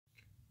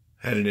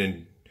Had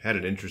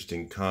an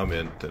interesting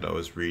comment that I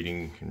was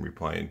reading and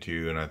replying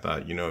to, and I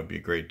thought, it'd be a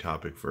great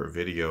topic for a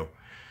video.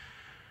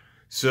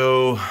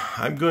 So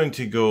I'm going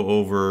to go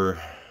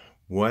over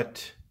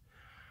what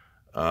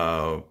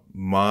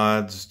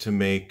mods to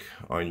make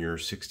on your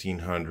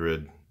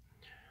 1600.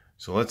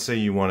 So let's say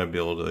you want to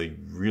build a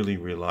really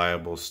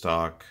reliable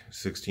stock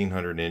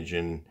 1600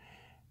 engine,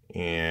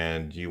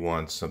 and you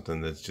want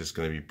something that's just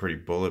going to be pretty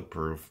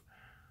bulletproof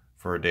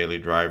for a daily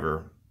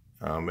driver.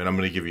 And I'm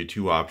going to give you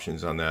two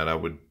options on that. I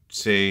would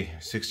say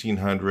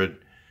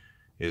 1600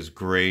 is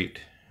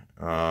great,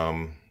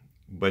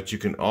 but you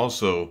can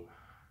also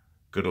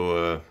go to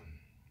a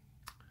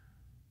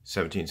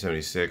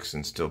 1776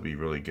 and still be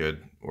really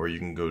good, or you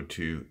can go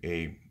to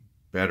a,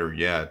 better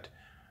yet,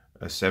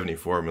 a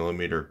 74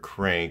 millimeter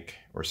crank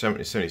or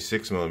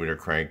 76 millimeter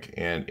crank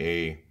and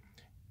a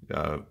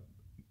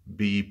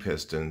B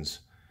pistons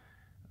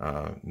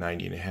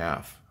 90 and a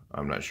half.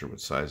 I'm not sure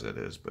what size that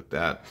is, but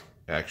that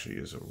actually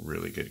is a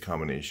really good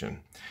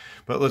combination.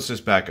 But let's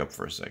just back up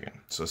for a second.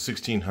 So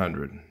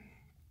 1600,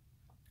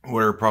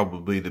 what are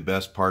probably the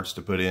best parts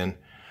to put in?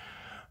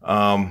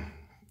 I'm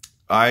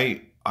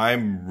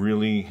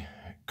really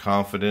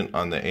confident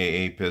on the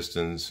AA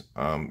pistons,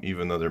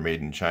 even though they're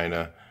made in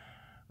China.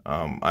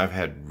 I've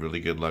had really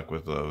good luck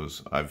with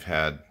those. I've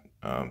had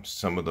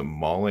some of the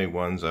Mole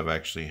ones. I've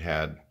actually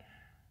had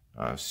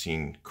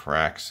seen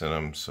cracks in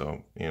them.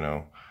 So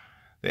the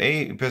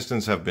AA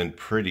pistons have been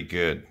pretty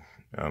good.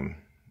 And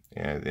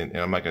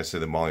I'm not going to say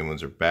the Mole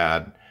ones are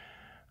bad.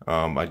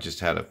 I just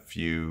had a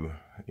few,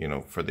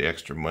 for the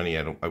extra money,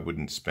 I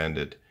wouldn't spend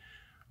it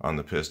on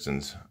the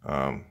pistons.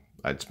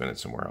 I'd spend it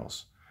somewhere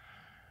else.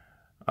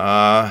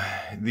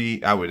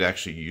 I would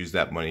actually use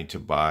that money to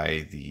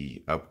buy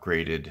the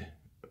upgraded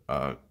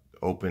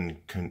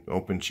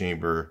open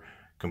chamber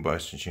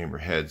combustion chamber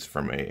heads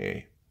from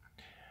AA.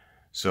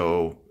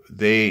 So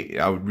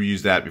I would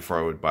reuse that before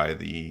I would buy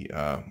the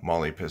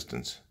Mole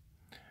pistons.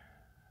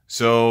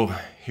 So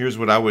here's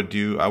what I would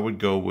do. I would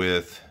go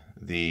with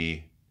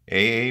the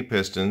AA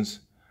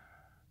pistons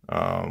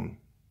for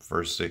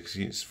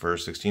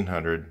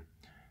 1600.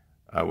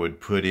 I would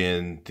put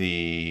in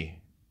the,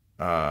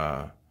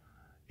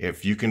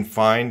 if you can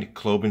find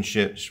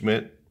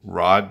Schmidt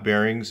rod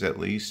bearings at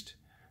least,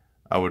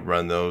 I would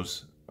run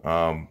those.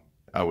 I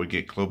would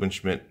get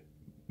Schmidt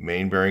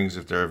main bearings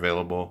if they're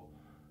available.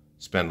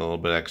 Spend a little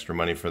bit extra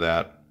money for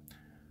that.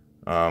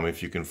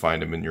 If you can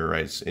find them in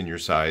your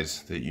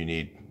size that you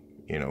need,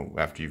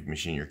 after you've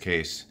machined your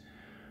case.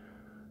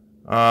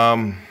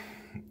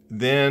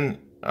 Then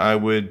I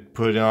would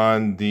put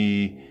on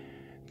they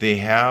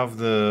have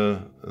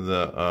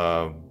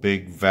the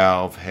big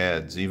valve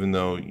heads. Even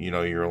though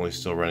you're only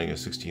still running a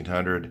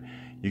 1600,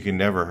 you can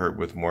never hurt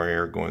with more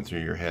air going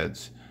through your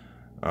heads.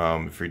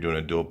 If you're doing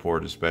a dual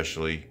port,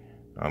 especially,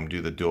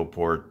 do the dual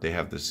port. They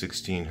have the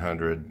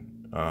 1600,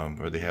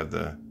 or they have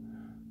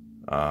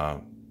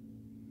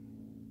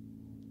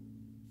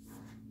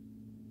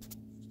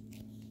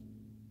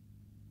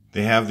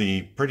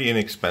the pretty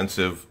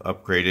inexpensive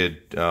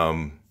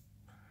upgraded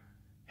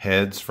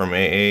heads from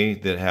AA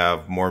that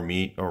have more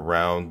meat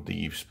around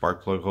the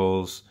spark plug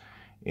holes,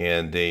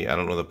 and I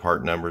don't know the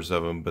part numbers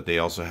of them, but they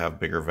also have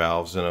bigger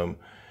valves in them,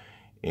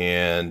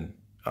 and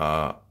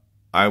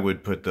I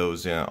would put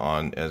those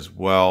on as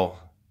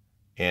well.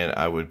 And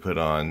I would put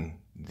on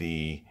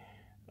the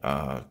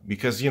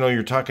because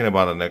you're talking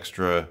about an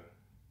extra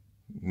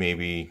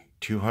maybe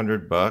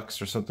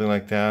 $200 or something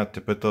like that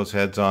to put those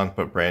heads on,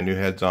 put brand new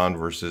heads on,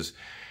 versus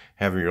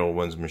having your old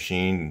ones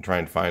machined and try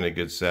and find a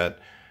good set.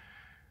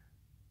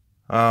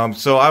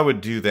 So I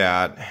would do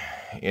that.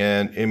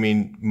 And I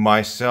mean,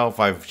 myself,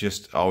 I've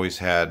just always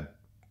had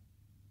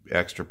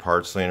extra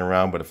parts laying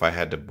around, but if I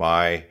had to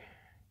buy,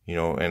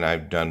 and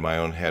I've done my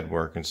own head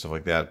work and stuff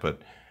like that,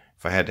 but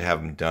if I had to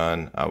have them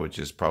done, I would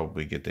just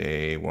probably get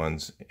the AA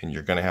ones. And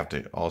you're going to have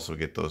to also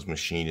get those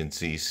machined in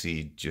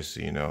CC, just so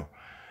you know.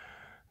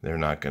 They're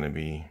not going to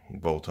be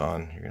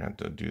bolt-on. You're going to have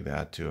to do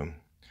that to them.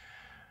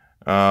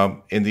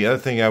 And the other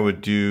thing I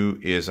would do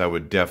is I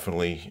would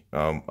definitely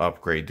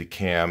upgrade the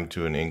cam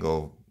to an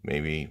Engel,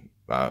 maybe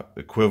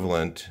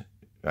equivalent.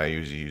 I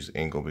usually use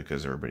Engel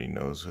because everybody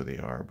knows who they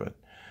are, but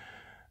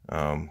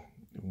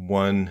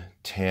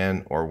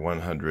 110 or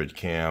 100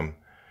 cam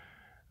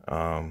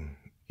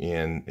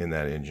in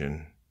that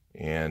engine.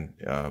 And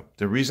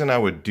the reason I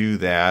would do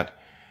that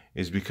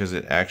is because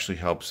it actually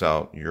helps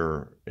out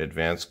your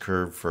advance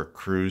curve for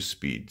cruise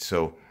speed.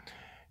 So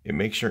it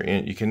makes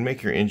you can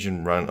make your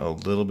engine run a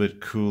little bit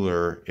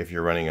cooler if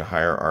you're running a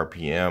higher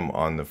RPM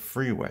on the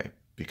freeway,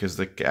 because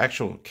the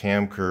actual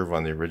cam curve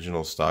on the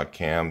original stock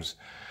cams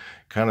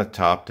kind of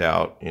topped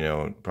out,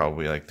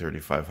 probably like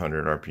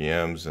 3,500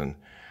 RPMs, and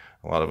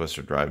a lot of us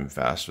are driving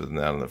faster than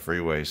that on the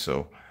freeway.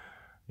 So,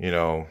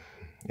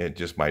 it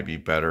just might be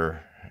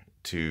better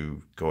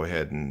to go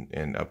ahead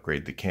and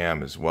upgrade the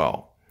cam as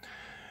well.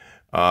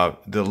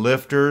 The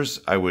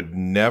lifters, I would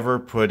never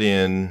put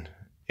in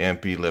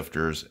MP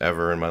lifters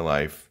ever in my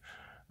life,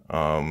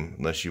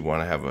 unless you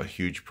want to have a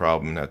huge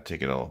problem and have to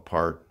take it all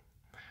apart.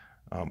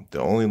 The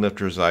only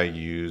lifters I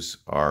use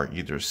are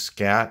either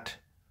scat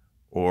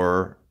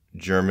or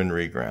German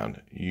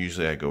reground.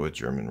 Usually I go with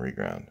German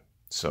reground.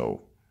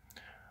 So,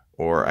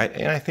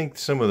 and I think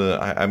some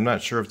of I'm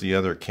not sure if the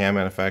other cam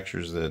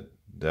manufacturers that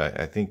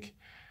I think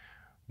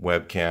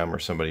Webcam or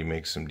somebody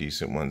makes some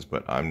decent ones,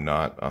 but I'm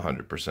not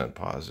 100%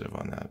 positive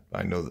on that.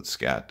 I know that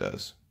scat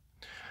does.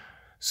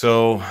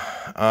 So,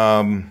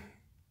 I don't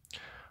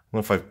know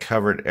if I've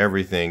covered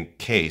everything.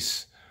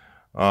 Case.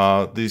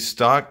 These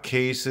stock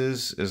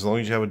cases, as long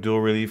as you have a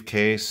dual relief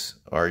case,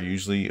 are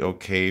usually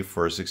okay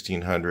for a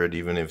 1600,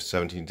 even if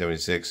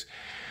 1776.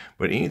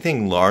 But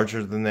anything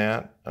larger than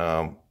that,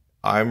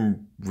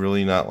 I'm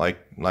really not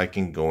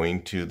liking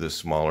going to the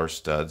smaller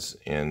studs,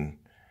 and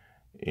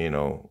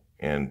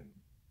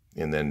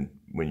and then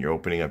when you're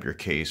opening up your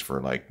case for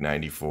like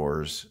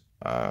 94s,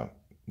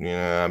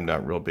 I'm not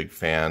a real big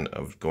fan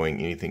of going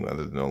anything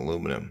other than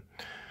aluminum,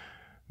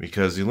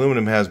 because the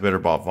aluminum has better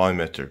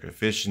volumetric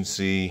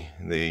efficiency.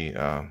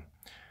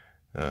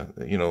 It's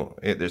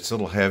a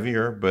little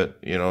heavier, but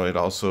it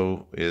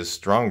also is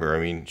stronger. I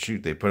mean,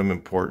 shoot, they put them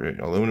in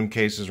aluminum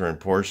cases are in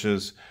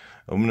Porsches.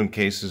 Aluminum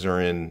cases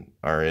are in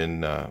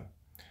the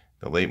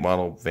late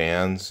model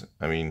vans.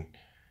 I mean,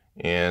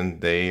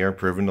 and they are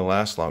proven to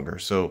last longer.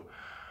 So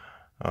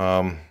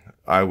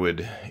I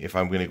would, if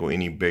I'm going to go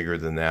any bigger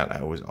than that,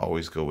 I would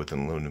always go with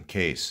an aluminum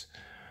case.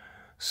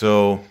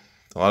 So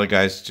a lot of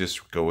guys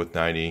just go with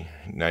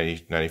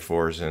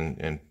 94s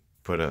and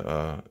put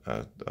a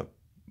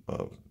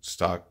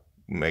stock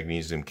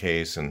magnesium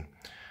case, and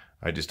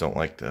I just don't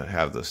like to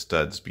have the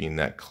studs being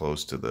that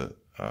close to the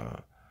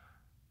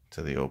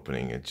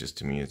opening.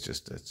 To me, it's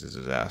a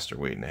disaster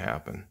waiting to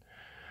happen.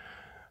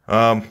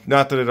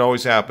 Not that it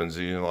always happens.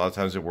 A lot of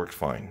times it works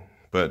fine,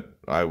 but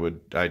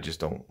I just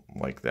don't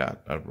like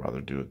that. I'd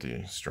rather do it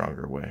the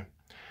stronger way.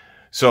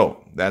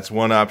 So that's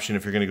one option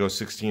if you're going to go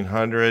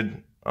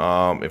 1600.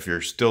 If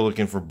you're still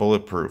looking for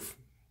bulletproof,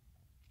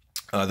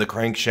 the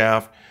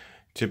crankshaft,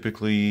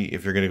 typically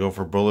if you're going to go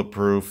for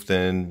bulletproof,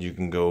 then you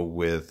can go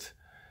with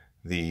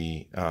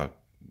the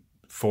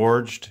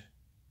forged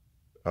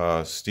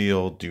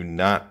steel. Do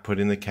not put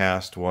in the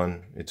cast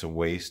one. It's a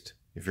waste.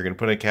 If you're going to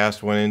put a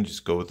cast one in,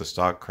 just go with the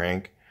stock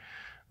crank.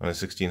 On a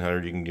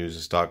 1600, you can use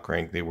a stock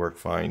crank. They work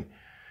fine.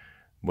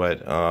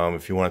 But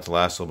if you want it to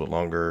last a little bit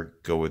longer,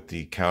 go with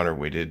the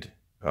counterweighted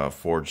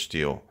forged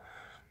steel.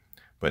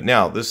 But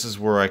now, this is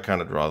where I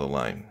kind of draw the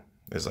line.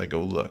 As I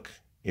go, look,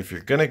 if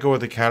you're going to go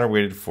with the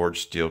counterweighted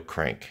forged steel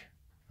crank,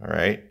 all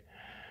right?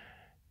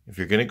 If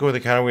you're going to go with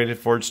the counterweighted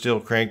forged steel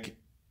crank,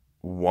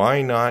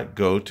 why not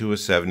go to a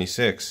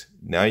 76?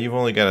 Now you've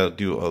only got to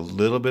do a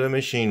little bit of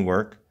machine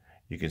work.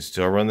 You can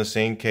still run the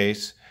same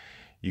case.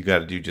 You got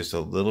to do just a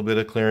little bit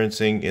of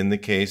clearancing in the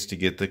case to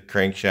get the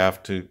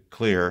crankshaft to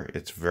clear.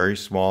 It's a very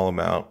small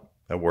amount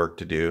of work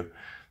to do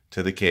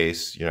to the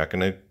case. You're not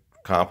going to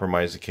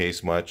compromise the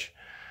case much.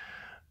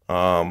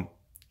 And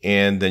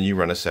then you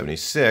run a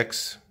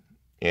 76.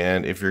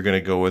 And if you're going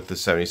to go with the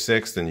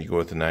 76, then you go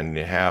with the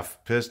 9.5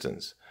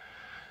 pistons.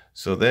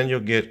 So then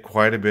you'll get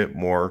quite a bit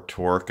more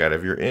torque out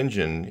of your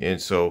engine.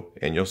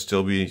 And you'll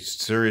still be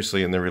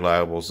seriously in the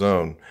reliable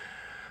zone.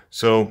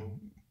 So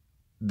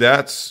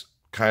that's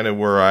kind of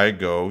where I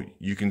go.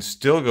 You can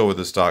still go with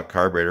the stock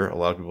carburetor. A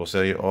lot of people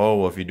say, oh,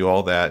 well, if you do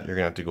all that, you're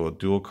going to have to go with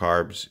dual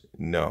carbs.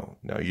 No,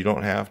 you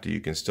don't have to. You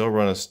can still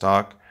run a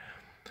stock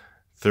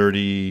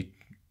 30,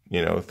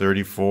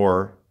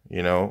 34,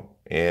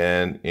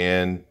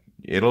 and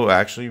it'll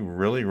actually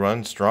really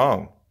run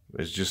strong.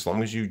 It's just as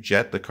long as you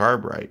jet the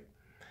carb right.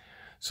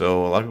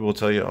 So a lot of people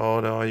tell you, oh,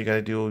 no, you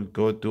got to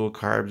go with dual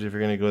carbs if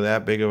you're going to go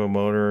that big of a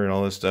motor and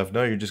all this stuff.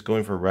 No, you're just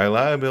going for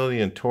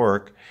reliability and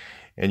torque,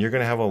 and you're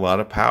going to have a lot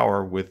of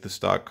power with the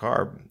stock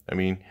carb. I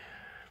mean,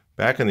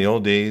 back in the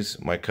old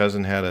days, my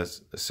cousin had an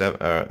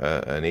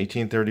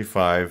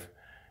 1835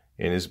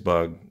 in his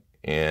Bug,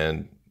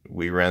 and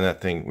we ran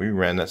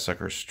that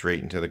sucker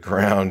straight into the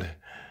ground,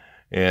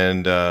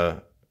 and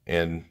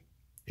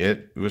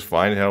it was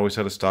fine. It always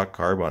had a stock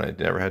carb on it. It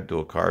never had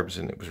dual carbs,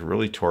 and it was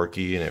really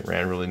torquey, and it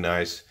ran really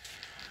nice.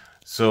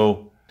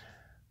 So,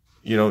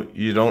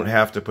 you don't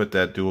have to put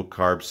that dual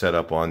carb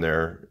setup on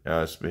there.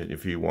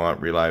 If you want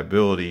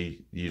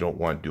reliability, you don't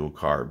want dual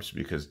carbs,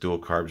 because dual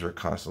carbs are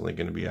constantly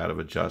going to be out of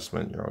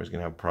adjustment. You're always going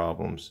to have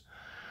problems.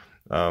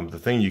 The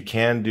thing you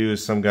can do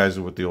is, some guys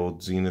with the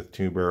old Zenith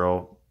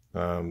 2-barrel,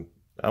 I'm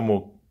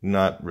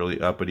not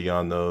really uppity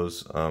on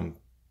those.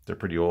 They're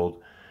pretty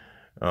old.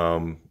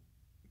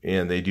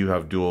 And they do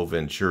have dual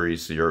venturis,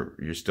 so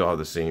you still have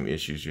the same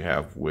issues you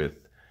have with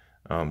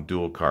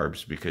dual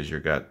carbs, because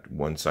you've got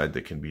one side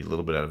that can be a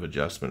little bit out of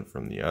adjustment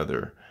from the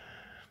other.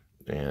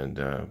 And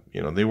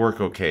they work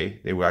okay.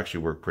 They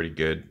actually work pretty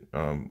good.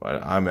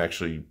 I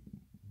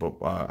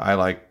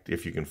like,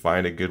 if you can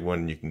find a good one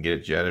and you can get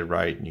it jetted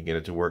right and you get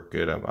it to work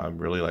good, I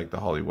really like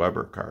the Holly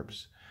Weber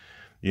carbs.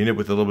 You end up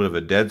with a little bit of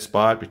a dead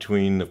spot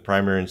between the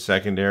primary and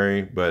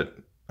secondary, but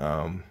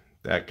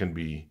that can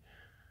be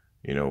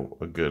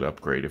a good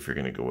upgrade if you're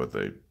going to go with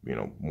a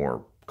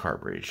more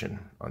carburation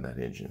on that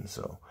engine.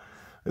 So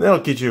And that'll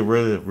get you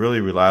a really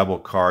reliable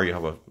car. You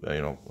have a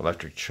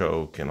electric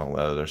choke and all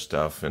that other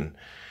stuff, and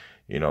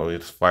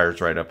it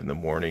fires right up in the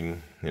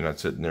morning. You're not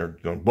sitting there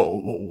going whoa,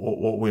 whoa,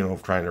 whoa, whoa,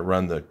 trying to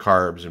run the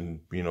carbs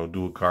and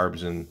dual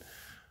carbs and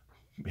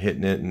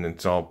hitting it, and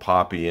it's all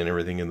poppy and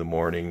everything in the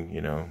morning.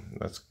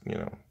 That's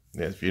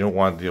if you don't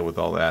want to deal with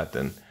all that,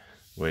 then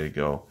way to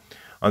go.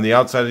 On the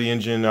outside of the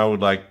engine,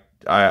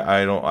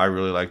 I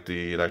really like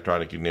the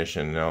electronic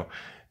ignition. Now,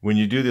 when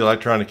you do the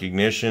electronic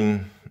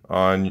ignition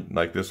on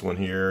like this one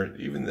here,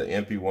 even the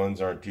MP ones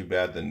aren't too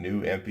bad. The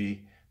new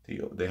MP,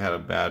 they had a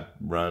bad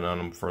run on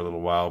them for a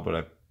little while,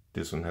 but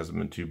this one hasn't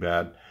been too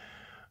bad.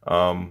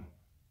 What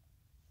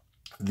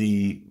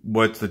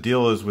the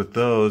deal is with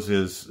those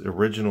is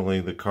originally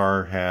the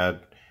car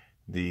had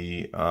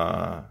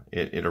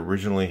it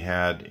originally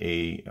had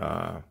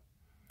a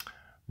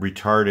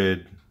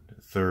retarded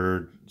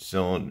third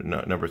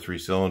cylinder, number 3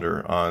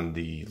 cylinder on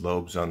the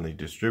lobes on the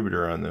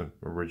distributor on the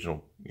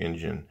original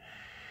engine,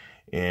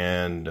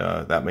 and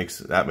that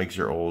makes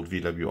your old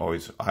VW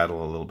always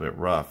idle a little bit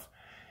rough.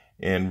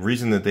 And the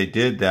reason that they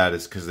did that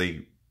is because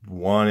they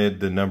wanted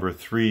the number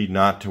 3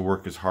 not to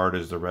work as hard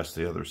as the rest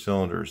of the other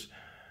cylinders.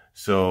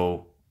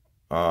 So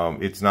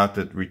it's not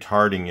that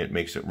retarding it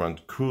makes it run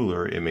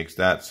cooler, it makes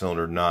that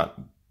cylinder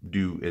not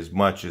do as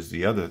much as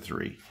the other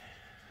 3.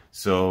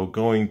 So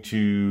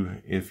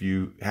if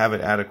you have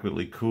it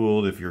adequately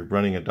cooled, if you're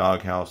running a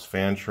doghouse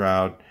fan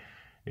shroud,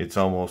 it's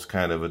almost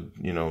kind of a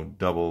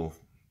double,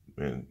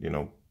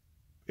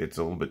 it's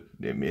a little bit,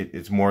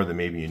 it's more than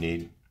maybe you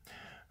need.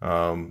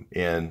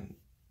 And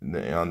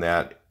on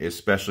that,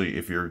 especially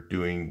if you're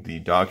doing the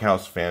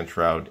doghouse fan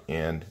shroud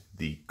and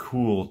the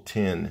cool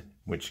tin,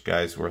 which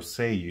guys will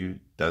say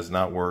does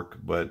not work,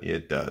 but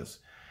it does.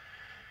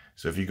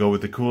 So if you go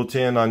with the cool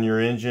tin on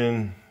your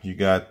engine, you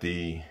can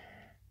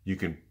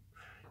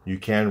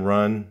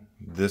run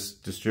this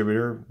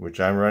distributor, which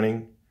I'm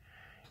running,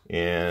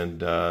 and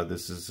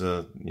this is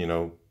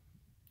I'm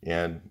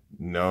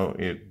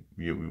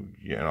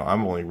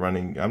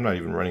not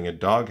even running a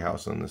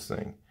doghouse on this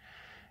thing,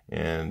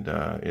 and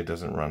it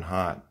doesn't run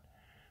hot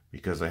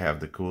because I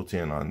have the cool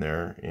tin on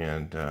there,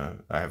 and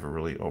I have a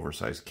really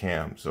oversized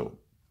cam. So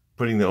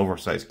putting the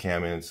oversized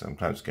cam in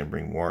sometimes can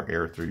bring more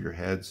air through your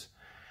heads,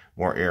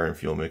 more air and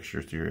fuel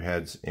mixture through your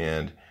heads,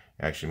 and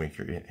actually make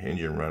your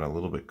engine run a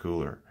little bit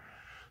cooler.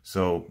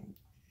 So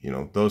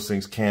those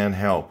things can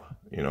help.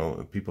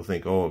 People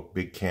think, oh, a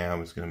big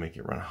cam is going to make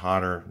it run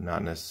hotter.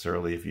 Not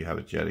necessarily if you have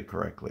it jetted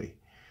correctly.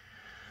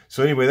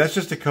 So anyway, that's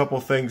just a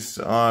couple things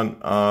on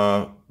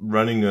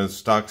running a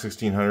stock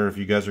 1600. If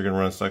you guys are going to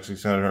run a stock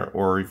 1600,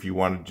 or if you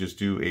want to just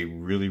do a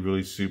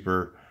really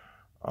super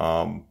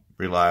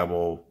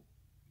reliable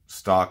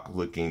stock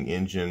looking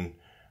engine,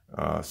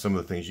 some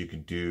of the things you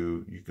can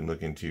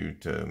look into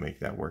to make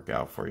that work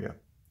out for you.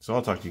 So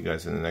I'll talk to you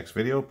guys in the next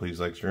video. Please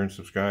like, share, and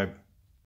subscribe.